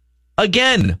jumped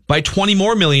again by $20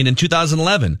 more million in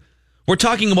 2011. We're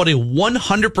talking about a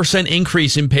 100%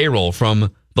 increase in payroll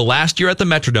from the last year at the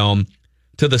Metrodome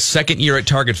to the second year at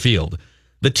Target Field.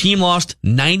 The team lost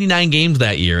 99 games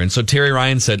that year, and so Terry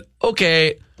Ryan said,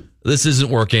 okay, this isn't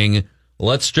working.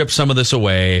 Let's strip some of this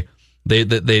away.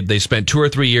 They spent 2 or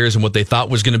 3 years in what they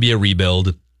thought was going to be a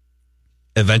rebuild.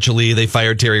 Eventually, they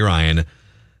fired Terry Ryan.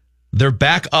 They're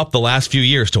back up the last few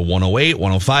years to 108,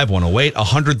 105, 108,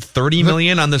 $130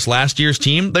 million on this last year's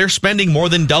team. They're spending more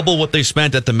than double what they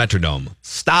spent at the Metrodome.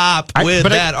 Stop with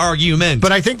that argument.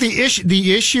 But I think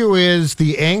the issue is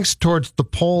the angst towards the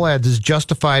poll ads is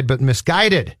justified but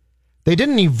misguided. They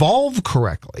didn't evolve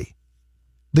correctly.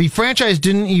 The franchise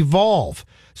didn't evolve.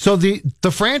 So the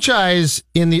franchise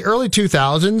in the early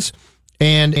 2000s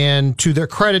and to their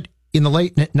credit in the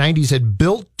late 90s had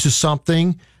built to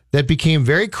something that became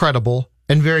very credible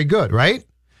and very good, right?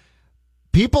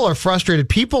 People are frustrated.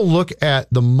 People look at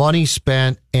the money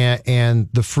spent and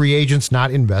the free agents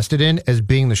not invested in as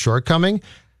being the shortcoming.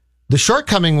 The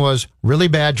shortcoming was really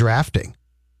bad drafting,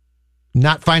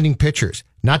 not finding pitchers,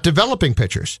 not developing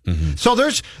pitchers. Mm-hmm. So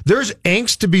there's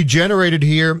angst to be generated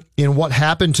here in what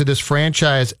happened to this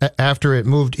franchise after it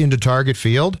moved into Target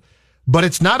Field. But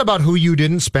it's not about who you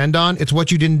didn't spend on; it's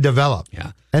what you didn't develop.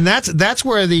 Yeah, and that's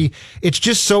where it's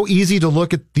just so easy to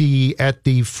look at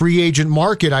the free agent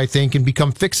market, I think, and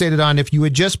become fixated on if you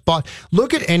had just bought.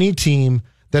 Look at any team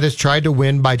that has tried to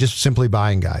win by just simply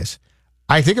buying guys.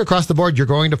 I think across the board, you're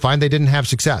going to find they didn't have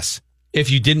success. If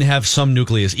you didn't have some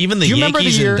nucleus, even the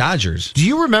Yankees and Dodgers. Do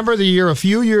you remember the year a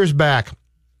few years back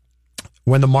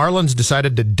when the Marlins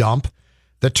decided to dump,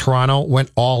 that Toronto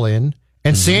went all in?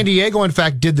 And San Diego, in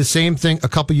fact, did the same thing a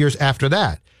couple years after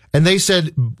that. And they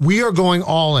said, we are going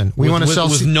all in. We want to sell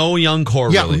with no young core,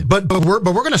 really. But we're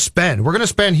going to spend. We're going to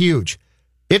spend huge.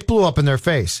 It blew up in their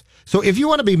face. So if you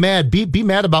want to be mad, be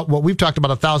mad about what we've talked about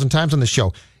 1,000 times on the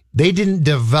show. They didn't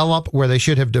develop where they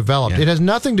should have developed. Yeah. It has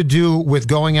nothing to do with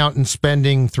going out and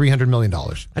spending $300 million.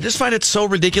 I just find it so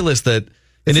ridiculous that,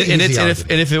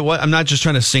 if it was, I'm not just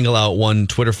trying to single out one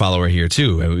Twitter follower here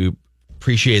too. We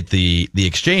appreciate the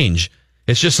exchange.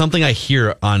 It's just something I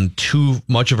hear on too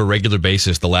much of a regular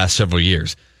basis the last several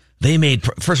years.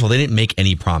 First of all, they didn't make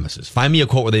any promises. Find me a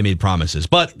quote where they made promises,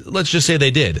 but let's just say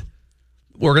they did.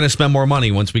 We're going to spend more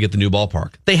money once we get the new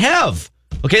ballpark. They have.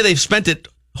 Okay, they've spent it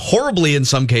horribly in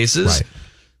some cases. Right.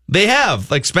 They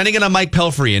have, like spending it on Mike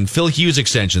Pelfrey and Phil Hughes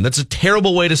extension. That's a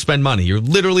terrible way to spend money. You're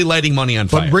literally lighting money on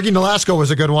fire. But Ricky Nolasco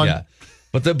was a good one. Yeah.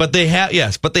 But they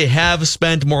have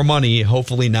spent more money.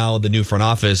 Hopefully now the new front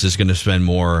office is going to spend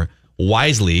more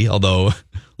wisely, although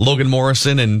Logan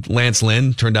Morrison and Lance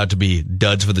Lynn turned out to be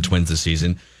duds for the Twins this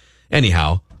season.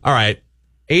 Anyhow, all right.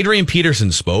 Adrian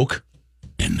Peterson spoke.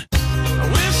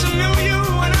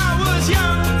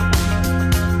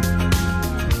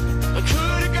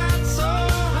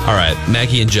 All right,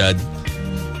 Mackie and Judd.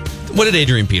 What did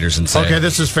Adrian Peterson say? Okay,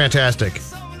 this is fantastic.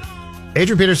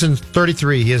 Adrian Peterson's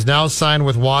 33. He has now signed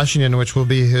with Washington, which will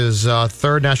be his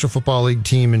third National Football League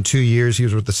team in 2 years. He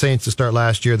was with the Saints to start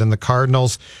last year, then the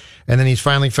Cardinals, and then he's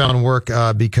finally found work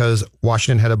because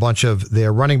Washington had a bunch of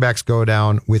their running backs go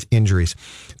down with injuries.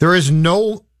 There is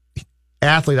no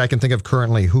athlete I can think of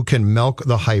currently who can milk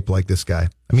the hype like this guy.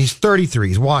 I mean, he's 33.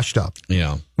 He's washed up.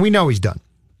 Yeah. We know he's done.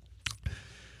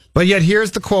 But yet,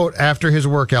 here's the quote after his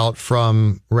workout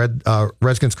from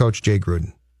Redskins coach Jay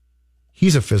Gruden.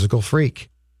 He's a physical freak.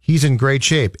 He's in great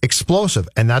shape, explosive,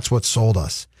 and that's what sold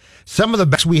us. Some of the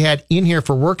best we had in here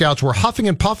for workouts were huffing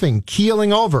and puffing,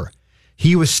 keeling over.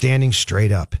 He was standing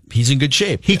straight up. He's in good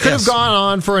shape. He could have gone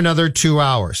on for another 2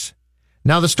 hours.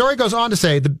 Now, the story goes on to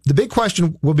say the big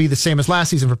question will be the same as last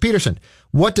season for Peterson.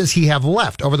 What does he have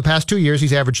left? Over the past 2 years,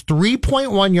 he's averaged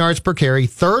 3.1 yards per carry,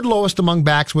 third lowest among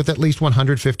backs with at least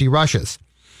 150 rushes.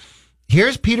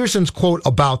 Here's Peterson's quote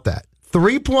about that.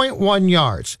 3.1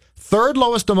 yards, third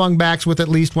lowest among backs with at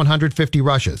least 150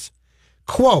 rushes.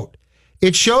 Quote,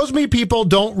 it shows me people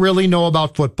don't really know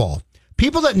about football.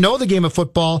 People that know the game of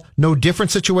football know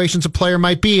different situations a player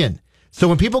might be in. So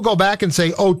when people go back and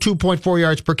say, 2.4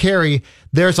 yards per carry,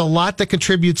 there's a lot that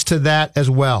contributes to that as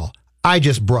well. I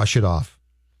just brush it off.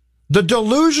 The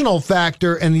delusional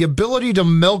factor and the ability to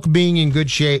milk being in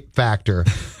good shape factor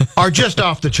are just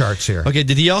off the charts here. Okay,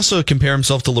 did he also compare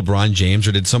himself to LeBron James,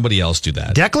 or did somebody else do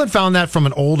that? Declan found that from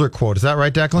an older quote. Is that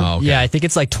right, Declan? Oh, okay. Yeah, I think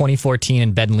it's like 2014,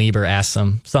 and Ben Lieber asked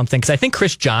him something. Because I think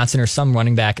Chris Johnson or some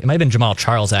running back, it might have been Jamal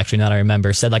Charles, actually, now that I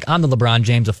remember, said, like, I'm the LeBron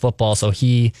James of football. So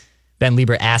Ben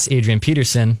Lieber asked Adrian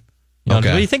Peterson, what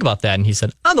do you think about that? And he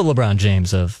said, I'm the LeBron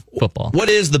James of football. What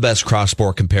is the best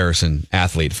cross-sport comparison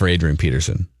athlete for Adrian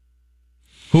Peterson?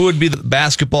 Who would be the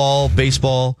basketball,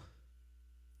 baseball?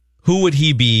 Who would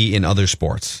he be in other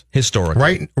sports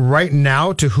historically? Right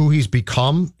now to who he's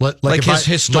become?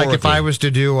 Historically. Like if I was to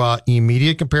do an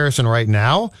immediate comparison right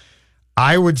now,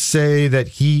 I would say that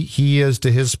he is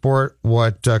to his sport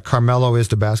what Carmelo is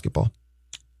to basketball.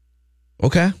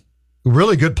 Okay.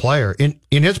 Really good player. In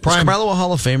his prime. Is Carmelo a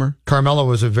Hall of Famer? Carmelo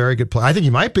was a very good player. I think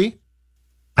he might be.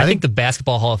 I think the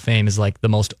Basketball Hall of Fame is like the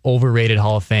most overrated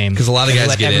Hall of Fame. Because a lot of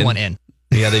guys get everyone in.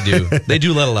 Yeah, they do. They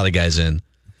do let a lot of guys in.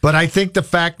 But I think the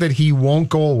fact that he won't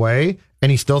go away and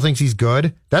he still thinks he's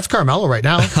good, that's Carmelo right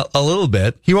now. A little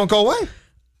bit. He won't go away.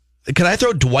 Can I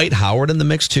throw Dwight Howard in the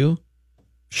mix too?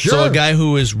 Sure. So a guy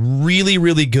who is really,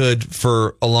 really good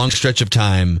for a long stretch of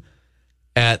time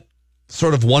at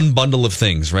sort of one bundle of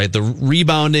things, right? The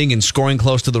rebounding and scoring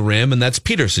close to the rim, and that's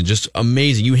Peterson. Just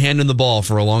amazing. You hand him the ball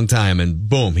for a long time, and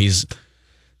boom, he's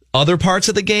other parts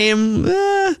of the game.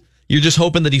 You're just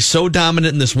hoping that he's so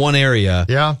dominant in this one area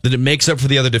that it makes up for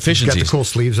the other deficiencies. He's got the cool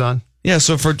sleeves on. Yeah,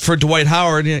 so for Dwight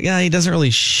Howard, he doesn't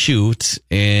really shoot,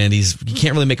 and he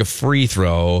can't really make a free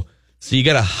throw. So you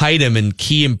got to hide him in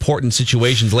key important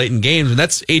situations late in games, and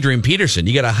that's Adrian Peterson.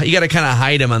 You got to kind of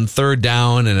hide him on third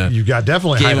down and a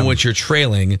game in which you're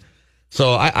trailing.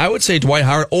 So I would say Dwight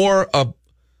Howard or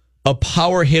a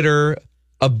power hitter,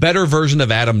 a better version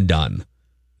of Adam Dunn.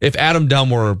 If Adam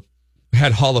Dunn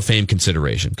had Hall of Fame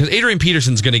consideration, because Adrian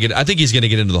Peterson's going to get, I think he's going to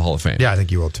get into the Hall of Fame. Yeah, I think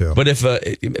you will too. But if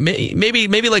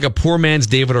maybe like a poor man's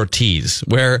David Ortiz,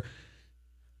 where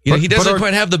he doesn't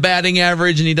quite have the batting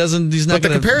average, and he's not. But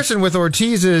the comparison with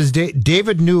Ortiz is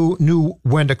David knew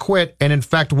when to quit, and in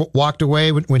fact walked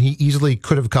away when he easily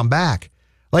could have come back.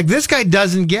 Like, this guy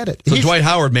doesn't get it. So Dwight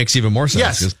Howard makes even more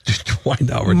sense. Yes. Dwight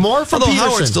Howard. More from Although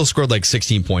Peterson. Howard still scored like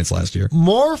 16 points last year.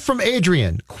 More from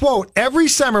Adrian. Quote, every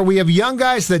summer we have young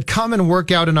guys that come and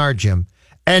work out in our gym,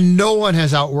 and no one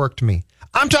has outworked me.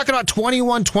 I'm talking about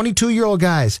 21, 22-year-old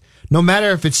guys. No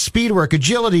matter if it's speed work,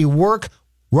 agility, work,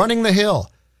 running the hill.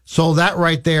 So that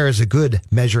right there is a good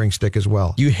measuring stick as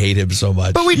well. You hate him so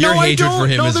much. But Your I hatred don't. for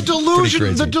him No, is the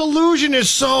delusion. The delusion is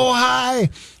so high.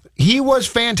 He was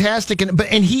fantastic,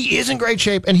 and he is in great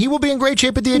shape, and he will be in great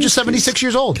shape at the age of 76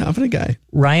 years old. Confident guy.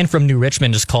 Ryan from New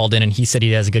Richmond just called in, and he said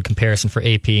he has a good comparison for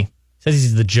AP. Says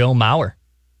he's the Joe Mauer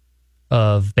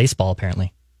of baseball,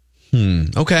 apparently.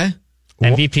 Okay.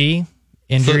 MVP,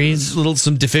 injuries,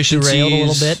 some deficiencies, derailed a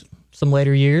little bit. Some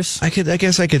later years. I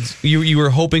guess I could. You were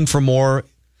hoping for more.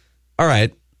 All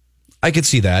right, I could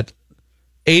see that.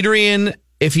 Adrian,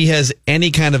 if he has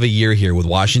any kind of a year here with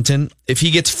Washington, if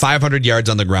he gets 500 yards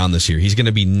on the ground this year, he's going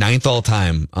to be 9th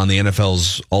all-time on the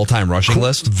NFL's all-time rushing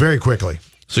list. Very quickly.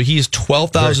 So he's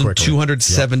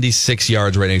 12,276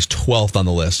 yards right now. He's 12th on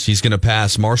the list. He's going to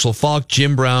pass Marshall Faulk,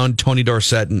 Jim Brown, Tony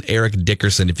Dorsett, and Eric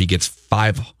Dickerson if he gets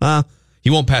 5.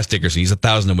 He won't pass Dickerson. He's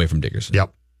 1,000 away from Dickerson.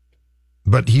 Yep.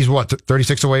 But he's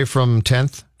 36 away from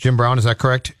 10th? Jim Brown, is that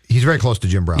correct? He's very close to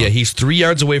Jim Brown. Yeah, he's 3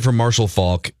 yards away from Marshall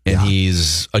Faulk, and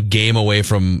he's a game away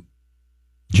from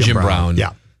Jim Brown.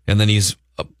 Yeah. And then he's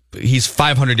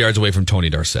 500 yards away from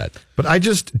Tony Dorsett. But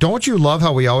don't you love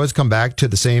how we always come back to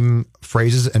the same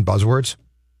phrases and buzzwords?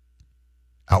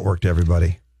 Outworked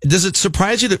everybody. Does it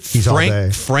surprise you that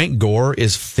Frank Gore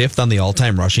is 5th on the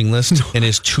all-time rushing list and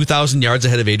is 2,000 yards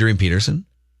ahead of Adrian Peterson?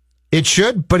 It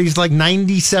should, but he's like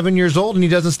 97 years old and he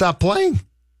doesn't stop playing.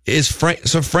 Frank,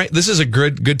 this is a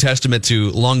good testament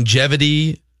to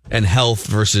longevity and health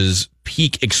versus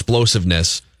peak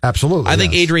explosiveness. Absolutely. I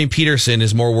think Adrian Peterson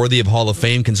is more worthy of Hall of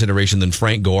Fame consideration than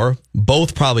Frank Gore.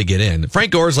 Both probably get in.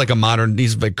 Frank Gore is like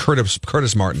he's like Curtis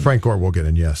Martin. Frank Gore will get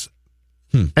in, yes.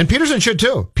 And Peterson should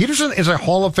too. Peterson is a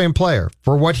Hall of Fame player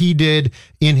for what he did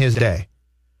in his day.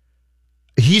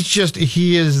 He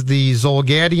is the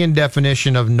Zolgadian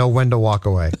definition of know when to walk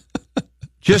away.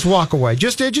 Just walk away.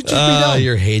 Just be done.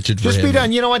 Your hatred for him. Just be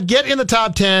done. You know what? Get in the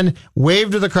top 10,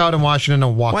 wave to the crowd in Washington,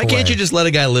 and walk away. Why can't you just let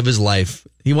a guy live his life?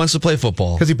 He wants to play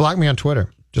football. Because he blocked me on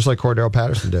Twitter, just like Cordero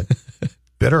Patterson did.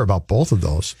 Bitter about both of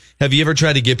those. Have you ever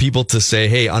tried to get people to say,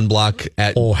 hey, unblock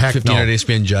at 1500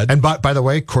 ESPN Judd? And by the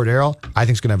way, Cordero, I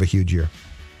think, is going to have a huge year.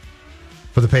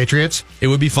 For the Patriots, it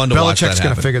would be fun to watch that happen. Belichick's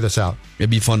going to figure this out. It'd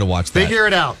be fun to watch that. Figure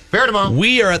it out. Fair tomorrow.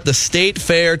 We are at the State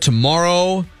Fair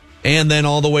tomorrow and then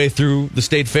all the way through the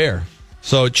State Fair.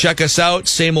 So check us out.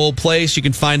 Same old place. You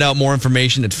can find out more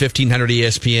information at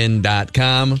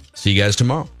 1500ESPN.com. See you guys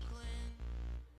tomorrow.